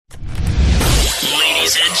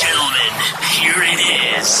Ladies and gentlemen, here it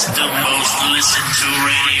is, the most listened to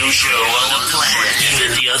radio show on the planet.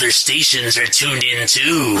 Even the other stations are tuned in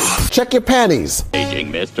too. Check your panties.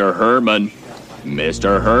 Paging Mr. Herman.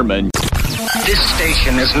 Mr. Herman. This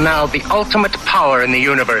station is now the ultimate power in the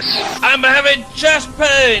universe. I'm having chest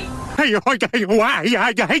pain.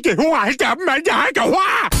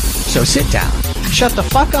 So sit down, shut the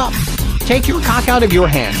fuck up, take your cock out of your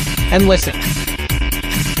hand, and listen.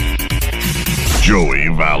 Joey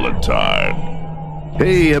Valentine.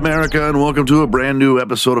 Hey, America, and welcome to a brand new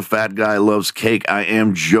episode of Fat Guy Loves Cake. I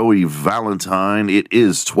am Joey Valentine. It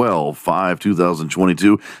is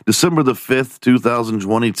 12/5/2022, December the 5th,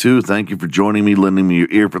 2022. Thank you for joining me, lending me your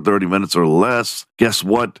ear for 30 minutes or less. Guess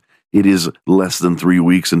what? It is less than 3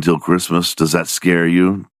 weeks until Christmas. Does that scare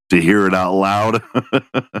you to hear it out loud?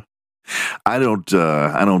 I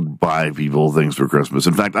don't buy people things for Christmas.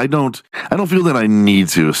 In fact, I don't feel that I need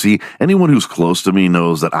to. See, anyone who's close to me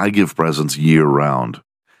knows that I give presents year round.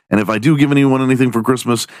 And if I do give anyone anything for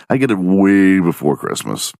Christmas, I get it way before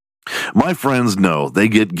Christmas. My friends know they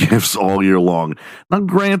get gifts all year long. Now,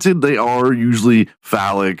 granted, they are usually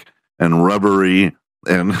phallic and rubbery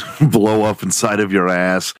and blow up inside of your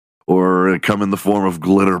ass or come in the form of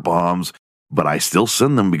glitter bombs, but I still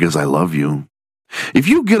send them because I love you. If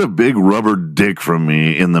you get a big rubber dick from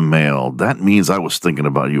me in the mail, that means I was thinking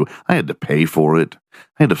about you. I had to pay for it.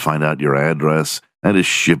 I had to find out your address. I had to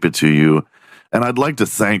ship it to you. And I'd like to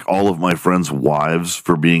thank all of my friends' wives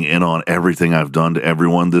for being in on everything I've done to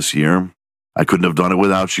everyone this year. I couldn't have done it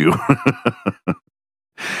without you.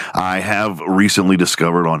 I have recently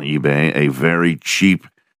discovered on eBay a very cheap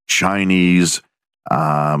Chinese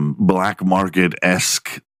black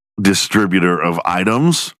market-esque distributor of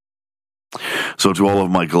items. So to all of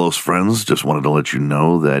my close friends, just wanted to let you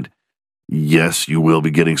know that, yes, you will be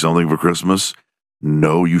getting something for Christmas.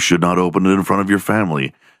 No, you should not open it in front of your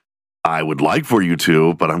family. I would like for you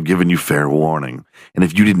to, but I'm giving you fair warning. And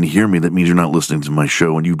if you didn't hear me, that means you're not listening to my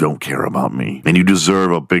show and you don't care about me. And you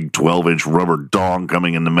deserve a big 12-inch rubber dong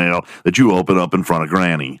coming in the mail that you open up in front of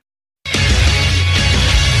Granny.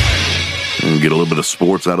 And get a little bit of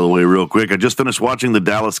sports out of the way real quick. I just finished watching the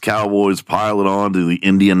Dallas Cowboys pile it on to the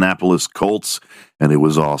Indianapolis Colts, and it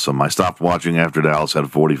was awesome. I stopped watching after Dallas had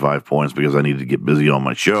 45 points because I needed to get busy on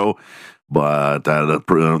my show, but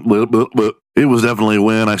it was definitely a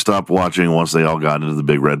win. I stopped watching once they all got into the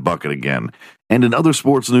big red bucket again. And in other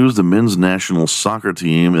sports news, the men's national soccer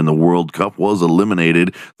team in the World Cup was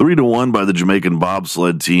eliminated 3-1 by the Jamaican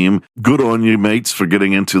bobsled team. Good on you, mates, for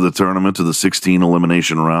getting into the tournament to the 16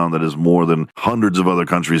 elimination round. That is more than hundreds of other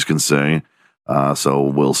countries can say. So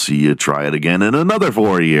we'll see you try it again in another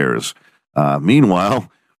 4 years. Meanwhile,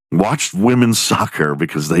 watch women's soccer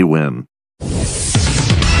because they win.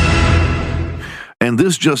 And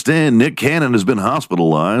this just in, Nick Cannon has been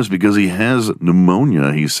hospitalized because he has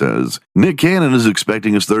pneumonia, he says. Nick Cannon is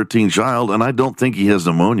expecting his 13th child, and I don't think he has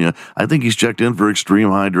pneumonia. I think he's checked in for extreme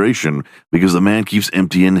hydration because the man keeps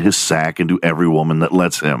emptying his sack into every woman that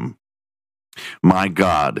lets him. My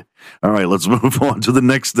God. All right, let's move on to the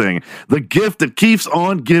next thing. The gift that keeps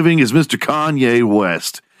on giving is Mr. Kanye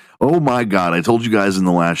West. Oh my God, I told you guys in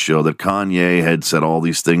the last show that Kanye had said all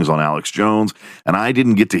these things on Alex Jones, and I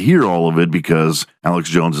didn't get to hear all of it because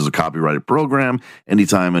Alex Jones is a copyrighted program.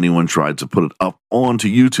 Anytime anyone tried to put it up onto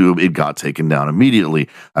YouTube, it got taken down immediately.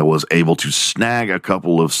 I was able to snag a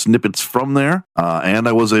couple of snippets from there, and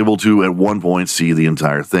I was able to, at one point, see the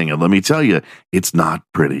entire thing. And let me tell you, it's not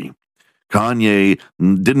pretty. Kanye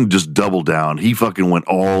didn't just double down. He fucking went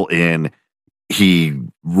all in. He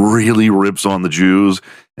really rips on the Jews,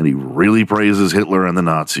 and he really praises Hitler and the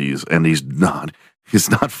Nazis, and he's not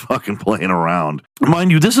fucking playing around.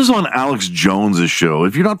 Mind you, this is on Alex Jones's show.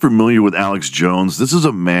 If you're not familiar with Alex Jones, this is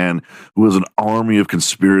a man who has an army of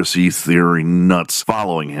conspiracy theory nuts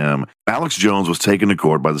following him. Alex Jones was taken to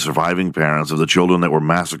court by the surviving parents of the children that were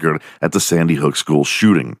massacred at the Sandy Hook school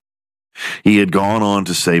shooting. He had gone on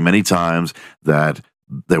to say many times that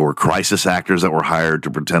there were crisis actors that were hired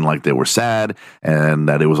to pretend like they were sad and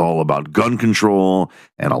that it was all about gun control,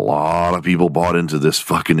 and a lot of people bought into this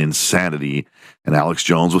fucking insanity. And Alex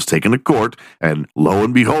Jones was taken to court, and lo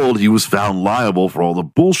and behold, he was found liable for all the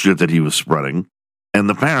bullshit that he was spreading. And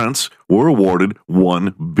the parents were awarded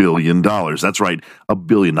 $1 billion. That's right, $1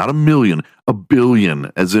 billion, not a million, $1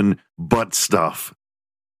 billion, as in butt stuff.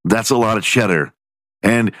 That's a lot of cheddar.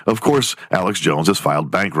 And, of course, Alex Jones has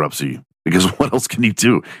filed bankruptcy. Because what else can he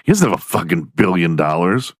do? He doesn't have a fucking $1 billion.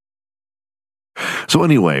 So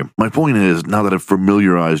anyway, my point is, now that I've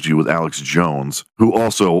familiarized you with Alex Jones, who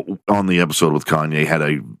also on the episode with Kanye had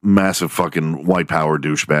a massive fucking white power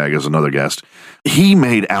douchebag as another guest, he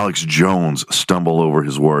made Alex Jones stumble over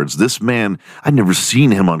his words. This man, I'd never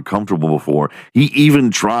seen him uncomfortable before. He even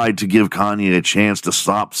tried to give Kanye a chance to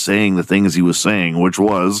stop saying the things he was saying, which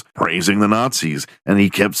was praising the Nazis. And he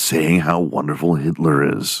kept saying how wonderful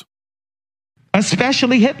Hitler is.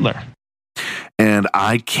 Especially Hitler. And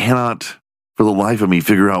I cannot, for the life of me,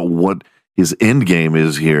 figure out what his end game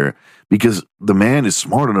is here, because the man is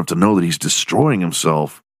smart enough to know that he's destroying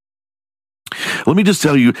himself. Let me just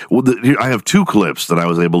tell you, I have two clips that I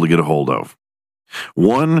was able to get a hold of.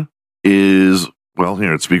 One is, well,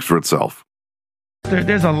 here, it speaks for itself.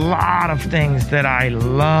 There's a lot of things that I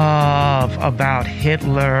love about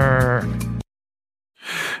Hitler.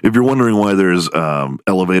 If you're wondering why there's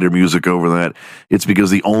elevator music over that, it's because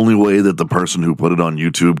the only way that the person who put it on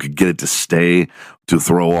YouTube could get it to stay, to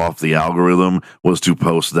throw off the algorithm, was to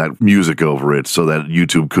post that music over it so that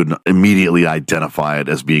YouTube couldn't immediately identify it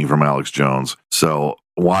as being from Alex Jones. So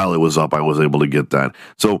while it was up, I was able to get that.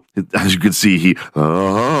 So as you can see, he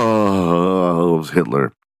was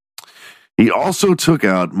Hitler. He also took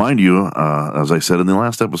out, mind you, as I said in the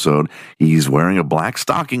last episode, he's wearing a black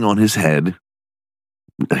stocking on his head,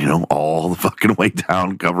 you know, all the fucking way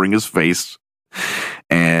down, covering his face.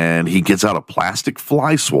 And he gets out a plastic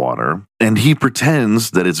fly swatter, and he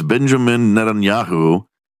pretends that it's Benjamin Netanyahu,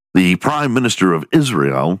 the prime minister of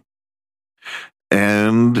Israel.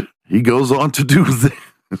 And he goes on to do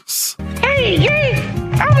this. Hey,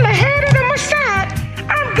 I'm the head of the Mossad.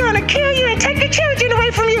 I'm gonna kill you and take your children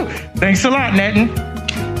away from you. Thanks a lot, Netan.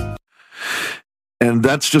 And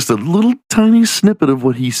that's just a little tiny snippet of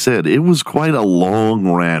what he said. It was quite a long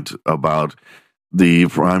rant about the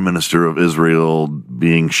prime minister of Israel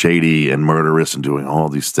being shady and murderous and doing all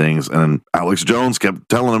these things. And Alex Jones kept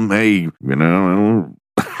telling him, hey, you know,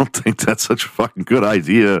 I don't think that's such a fucking good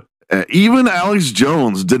idea. Even Alex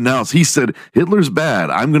Jones denounced. He said, Hitler's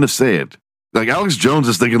bad. I'm going to say it. Like, Alex Jones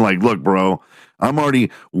is thinking like, look, bro, I'm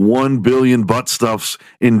already 1 billion butt stuffs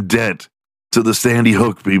in debt to the Sandy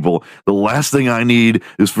Hook people. The last thing I need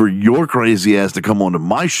is for your crazy ass to come onto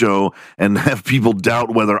my show and have people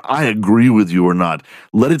doubt whether I agree with you or not.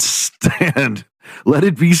 Let it stand. Let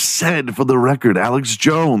it be said for the record. Alex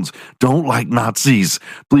Jones, don't like Nazis.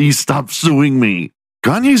 Please stop suing me.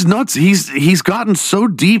 Kanye's nuts. He's gotten so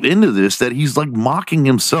deep into this that he's like mocking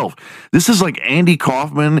himself. This is like Andy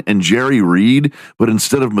Kaufman and Jerry Reed, but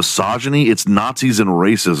instead of misogyny, it's Nazis and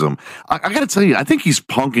racism. I got to tell you, I think he's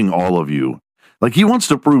punking all of you. Like, he wants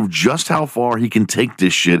to prove just how far he can take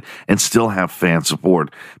this shit and still have fan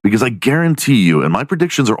support. Because I guarantee you, and my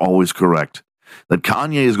predictions are always correct, that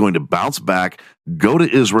Kanye is going to bounce back, go to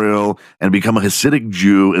Israel, and become a Hasidic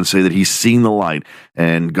Jew and say that he's seen the light,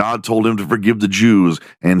 and God told him to forgive the Jews,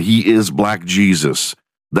 and he is Black Jesus.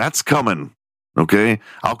 That's coming, okay?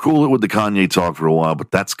 I'll cool it with the Kanye talk for a while, but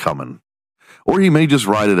that's coming. Or he may just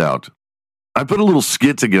ride it out. I put a little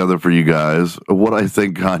skit together for you guys of what I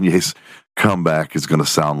think Kanye's comeback is going to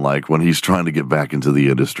sound like when he's trying to get back into the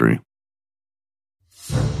industry.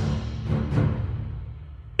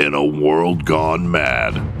 In a world gone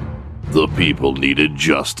mad, the people needed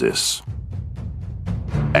justice.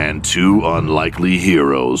 And two unlikely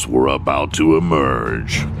heroes were about to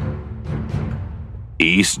emerge.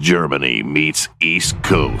 East Germany meets East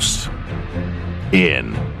Coast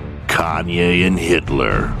in Kanye and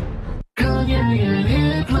Hitler. Kanye and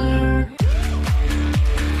Hitler.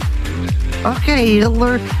 Okay,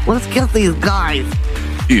 Hitler, let's get these guys.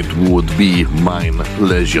 It would be mine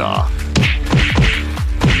pleasure.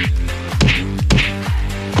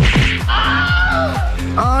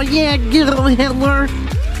 Oh yeah, get him, Hitler.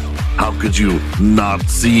 How could you not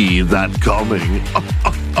see that coming?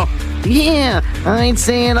 Yeah, I ain't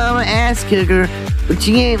saying I'm an ass kicker, but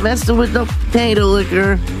you ain't messing with no potato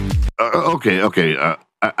licker. Okay.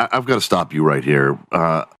 I've got to stop you right here.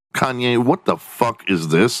 Kanye, what the fuck is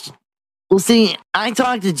this? Well, see, I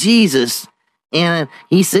talked to Jesus, and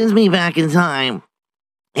he sends me back in time,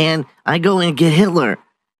 and I go and get Hitler,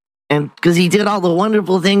 and because he did all the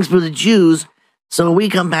wonderful things for the Jews, so we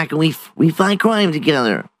come back and we fight crime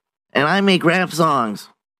together, and I make rap songs.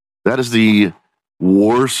 That is the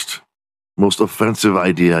worst, most offensive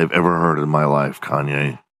idea I've ever heard in my life,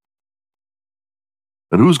 Kanye.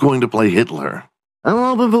 And who's going to play Hitler? I'm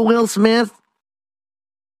open for Will Smith.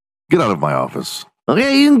 Get out of my office.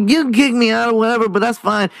 Okay, you can kick me out or whatever, but that's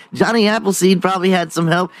fine. Johnny Appleseed probably had some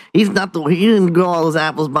help. He didn't grow all those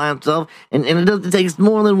apples by himself, and it doesn't take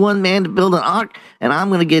more than one man to build an ark, and I'm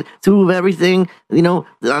gonna get 2 of everything.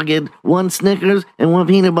 I'll get 1 Snickers and 1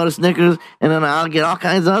 peanut butter Snickers, and then I'll get all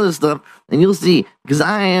kinds of other stuff, and you'll see, because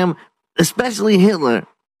I am, especially Hitler,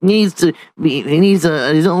 he needs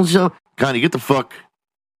his own show. Kanye, get the fuck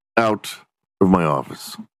out of my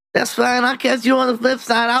office. That's fine. I'll catch you on the flip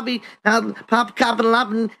side. I'll pop copping a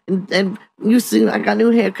lot and you see I got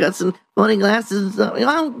new haircuts and funny glasses.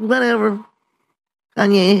 Whatever.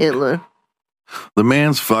 Kanye Hitler. The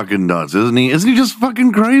man's fucking nuts, isn't he? Isn't he just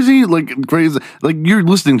fucking crazy? Like crazy. Like you're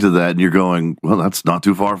listening to that and you're going, well, that's not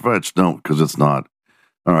too far fetched. No, because it's not.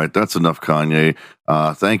 All right, that's enough, Kanye.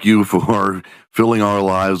 Thank you for filling our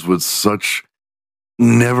lives with such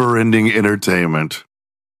never-ending entertainment.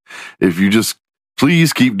 If you just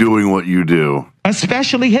please keep doing what you do.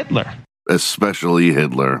 Especially Hitler. Especially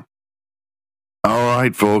Hitler. All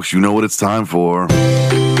right, folks, you know what it's time for.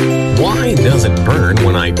 Why does it burn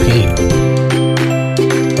when I pee?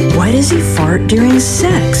 Why does he fart during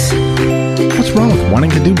sex? What's wrong with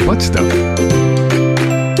wanting to do butt stuff?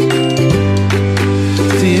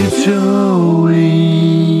 Dear Joey.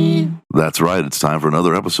 That's right, it's time for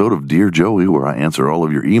another episode of Dear Joey, where I answer all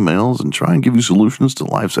of your emails and try and give you solutions to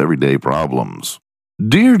life's everyday problems.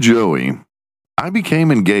 Dear Joey, I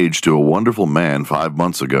became engaged to a wonderful man 5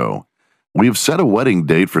 months ago. We have set a wedding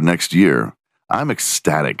date for next year. I'm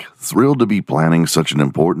ecstatic, thrilled to be planning such an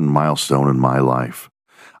important milestone in my life.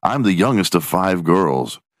 I'm the youngest of 5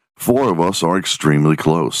 girls. 4 of us are extremely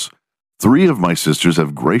close. 3 of my sisters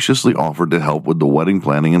have graciously offered to help with the wedding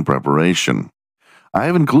planning and preparation. I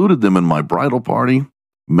have included them in my bridal party,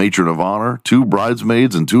 matron of honor, 2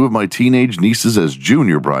 bridesmaids, and 2 of my teenage nieces as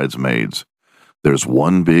junior bridesmaids. There's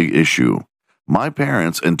one big issue. My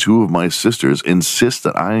parents and 2 of my sisters insist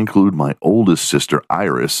that I include my oldest sister,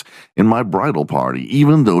 Iris, in my bridal party,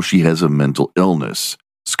 even though she has a mental illness,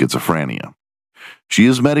 schizophrenia. She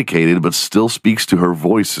is medicated but still speaks to her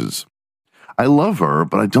voices. I love her,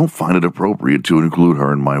 but I don't find it appropriate to include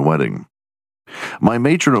her in my wedding. My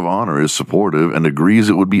matron of honor is supportive and agrees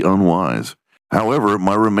it would be unwise. However,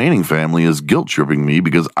 my remaining family is guilt-tripping me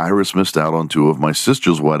because Iris missed out on 2 of my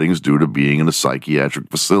sister's weddings due to being in a psychiatric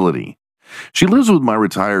facility. She lives with my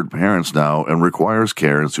retired parents now and requires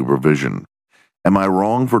care and supervision. Am I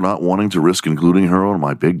wrong for not wanting to risk including her on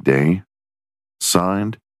my big day?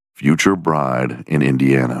 Signed, Future Bride in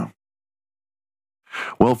Indiana.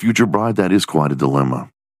 Well, Future Bride, that is quite a dilemma.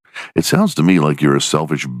 It sounds to me like you're a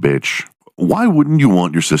selfish bitch. Why wouldn't you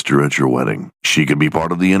want your sister at your wedding? She could be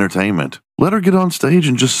part of the entertainment. Let her get on stage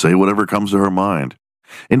and just say whatever comes to her mind.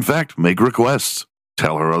 In fact, make requests.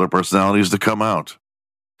 Tell her other personalities to come out.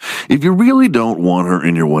 If you really don't want her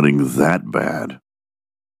in your wedding that bad,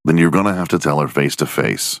 then you're going to have to tell her face to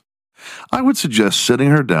face. I would suggest sitting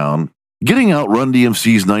her down, getting out Run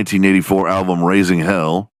DMC's 1984 album Raising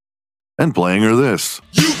Hell, and playing her this.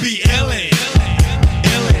 You be Ellen.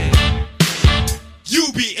 Ellen. You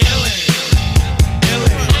be Ellen.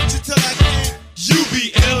 You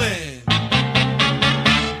be Ellen.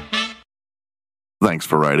 Thanks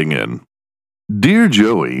for writing in. Dear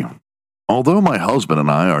Joey, although my husband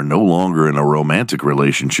and I are no longer in a romantic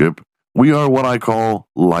relationship, we are what I call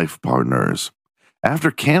life partners.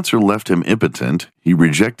 After cancer left him impotent, he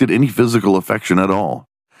rejected any physical affection at all.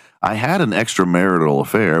 I had an extramarital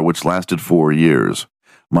affair which lasted 4 years.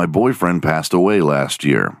 My boyfriend passed away last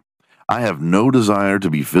year. I have no desire to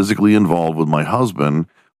be physically involved with my husband,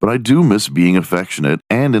 but I do miss being affectionate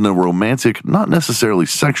and in a romantic, not necessarily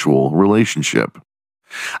sexual, relationship.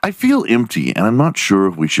 I feel empty, and I'm not sure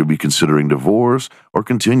if we should be considering divorce or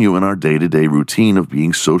continue in our day-to-day routine of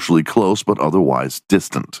being socially close but otherwise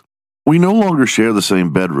distant. We no longer share the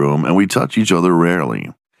same bedroom, and we touch each other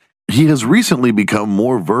rarely. He has recently become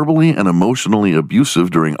more verbally and emotionally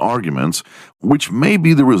abusive during arguments, which may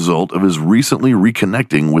be the result of his recently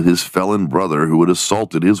reconnecting with his felon brother who had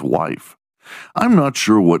assaulted his wife. I'm not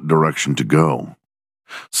sure what direction to go.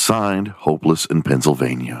 Signed, Hopeless in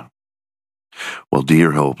Pennsylvania. Well,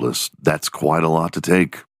 dear Hopeless, that's quite a lot to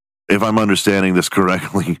take. If I'm understanding this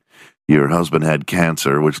correctly, your husband had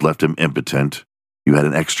cancer, which left him impotent. You had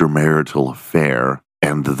an extramarital affair,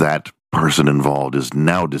 and that person involved is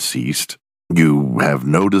now deceased. You have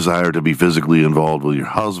no desire to be physically involved with your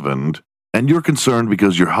husband, and you're concerned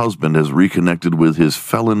because your husband has reconnected with his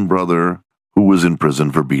felon brother who was in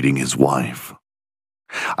prison for beating his wife.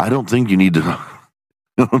 I don't think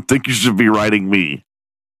you should be writing me.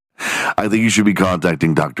 I think you should be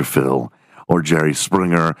contacting Dr. Phil, or Jerry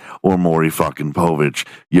Springer, or Maury fucking Povich,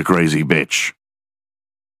 you crazy bitch.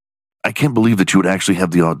 I can't believe that you would actually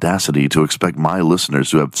have the audacity to expect my listeners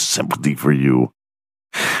to have sympathy for you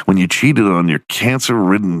when you cheated on your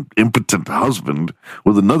cancer-ridden, impotent husband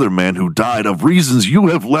with another man who died of reasons you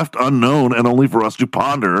have left unknown and only for us to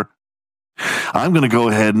ponder. I'm going to go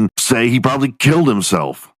ahead and say he probably killed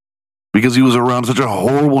himself because he was around such a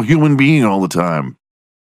horrible human being all the time.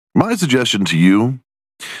 My suggestion to you,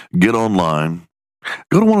 get online,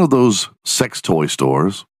 go to one of those sex toy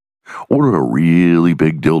stores, order a really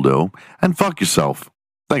big dildo, and fuck yourself.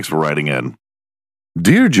 Thanks for writing in.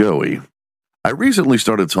 Dear Joey, I recently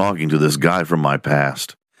started talking to this guy from my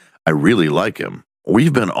past. I really like him.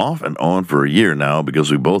 We've been off and on for a year now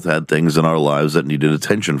because we both had things in our lives that needed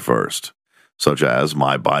attention first, such as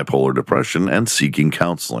my bipolar depression and seeking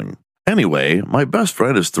counseling. Anyway, my best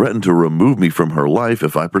friend has threatened to remove me from her life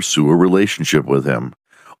if I pursue a relationship with him.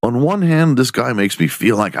 On one hand, this guy makes me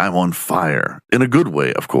feel like I'm on fire, in a good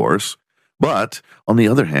way, of course. But, on the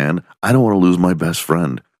other hand, I don't want to lose my best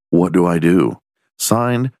friend. What do I do?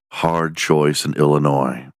 Signed, Hard Choice in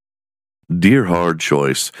Illinois. Dear Hard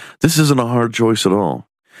Choice, this isn't a hard choice at all.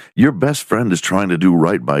 Your best friend is trying to do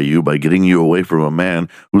right by you by getting you away from a man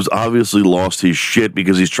who's obviously lost his shit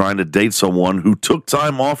because he's trying to date someone who took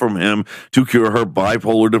time off from him to cure her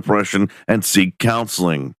bipolar depression and seek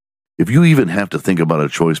counseling. If you even have to think about a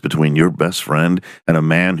choice between your best friend and a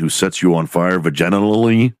man who sets you on fire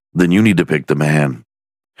vaginally, then you need to pick the man.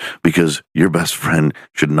 Because your best friend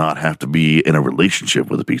should not have to be in a relationship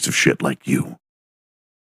with a piece of shit like you.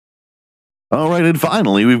 All right, and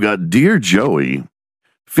finally, we've got Dear Joey.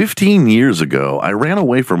 15 years ago, I ran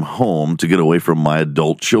away from home to get away from my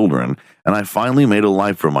adult children, and I finally made a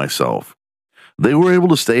life for myself. They were able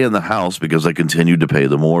to stay in the house because I continued to pay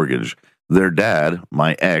the mortgage. Their dad,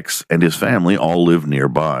 my ex, and his family all live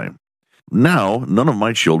nearby. Now, none of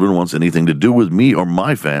my children wants anything to do with me or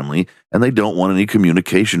my family, and they don't want any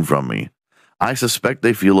communication from me. I suspect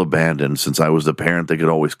they feel abandoned since I was the parent they could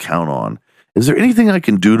always count on. Is there anything I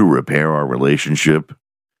can do to repair our relationship?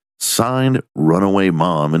 Signed, Runaway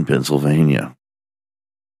Mom in Pennsylvania.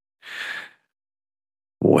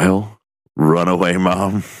 Well, Runaway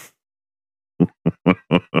Mom.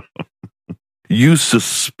 You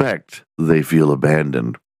suspect they feel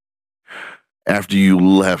abandoned after you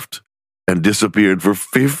left and disappeared for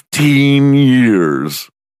 15 years.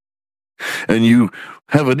 And you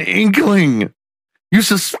have an inkling. You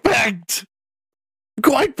suspect,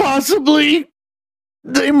 quite possibly,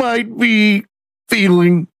 they might be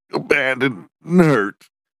feeling abandoned and hurt.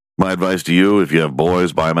 My advice to you, if you have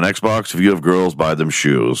boys, buy them an Xbox. If you have girls, buy them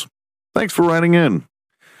shoes. Thanks for writing in.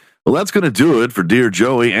 Well, that's going to do it for Dear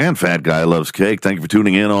Joey and Fat Guy Loves Cake. Thank you for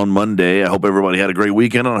tuning in on Monday. I hope everybody had a great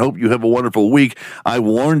weekend, and I hope you have a wonderful week. I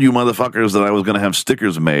warned you motherfuckers that I was going to have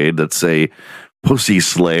stickers made that say Pussy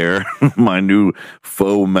Slayer, my new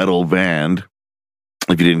faux metal band.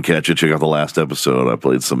 If you didn't catch it, check out the last episode. I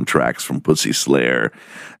played some tracks from Pussy Slayer,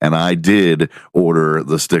 and I did order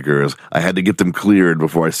the stickers. I had to get them cleared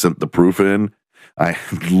before I sent the proof in. I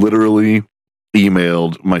literally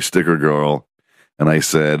emailed my sticker girl, and I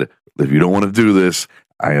said, if you don't want to do this,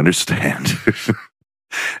 I understand.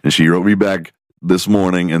 And she wrote me back this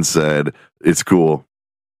morning and said, it's cool.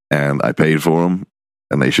 And I paid for them,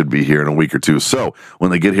 and they should be here in a week or two. So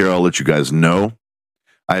when they get here, I'll let you guys know.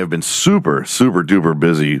 I have been super, super duper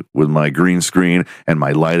busy with my green screen and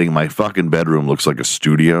my lighting. My fucking bedroom looks like a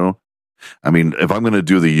studio. I mean, if I'm going to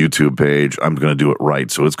do the YouTube page, I'm going to do it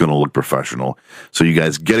right, so it's going to look professional. So you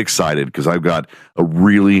guys get excited, because I've got a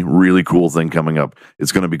really, really cool thing coming up.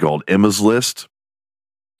 It's going to be called Emma's List.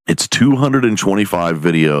 It's 225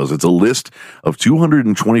 videos. It's a list of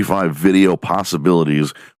 225 video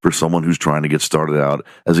possibilities for someone who's trying to get started out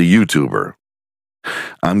as a YouTuber.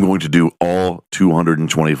 I'm going to do all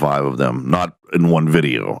 225 of them, not in one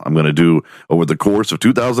video. I'm going to do, over the course of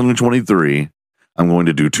 2023, I'm going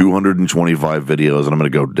to do 225 videos, and I'm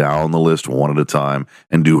going to go down the list one at a time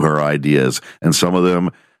and do her ideas. And some of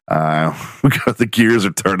them, the gears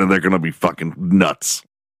are turning. They're going to be fucking nuts.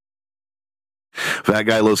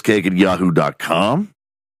 FatGuyLovesCake at yahoo.com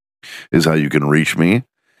is how you can reach me.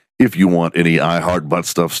 If you want any I Heart Butt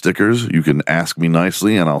Stuff stickers, you can ask me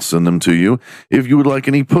nicely, and I'll send them to you. If you would like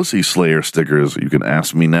any Pussy Slayer stickers, you can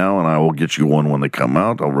ask me now, and I will get you one when they come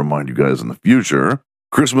out. I'll remind you guys in the future.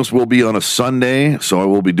 Christmas will be on a Sunday, so I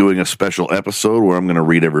will be doing a special episode where I'm going to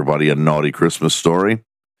read everybody a naughty Christmas story.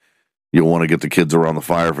 You'll want to get the kids around the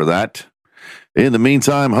fire for that. In the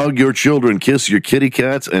meantime, hug your children, kiss your kitty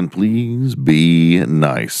cats, and please be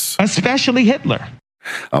nice. Especially Hitler.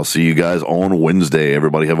 I'll see you guys on Wednesday.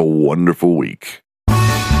 Everybody have a wonderful week.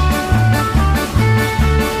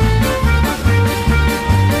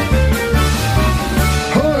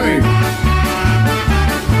 Hey!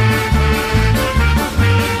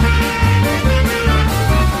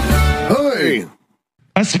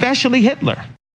 especially Hitler.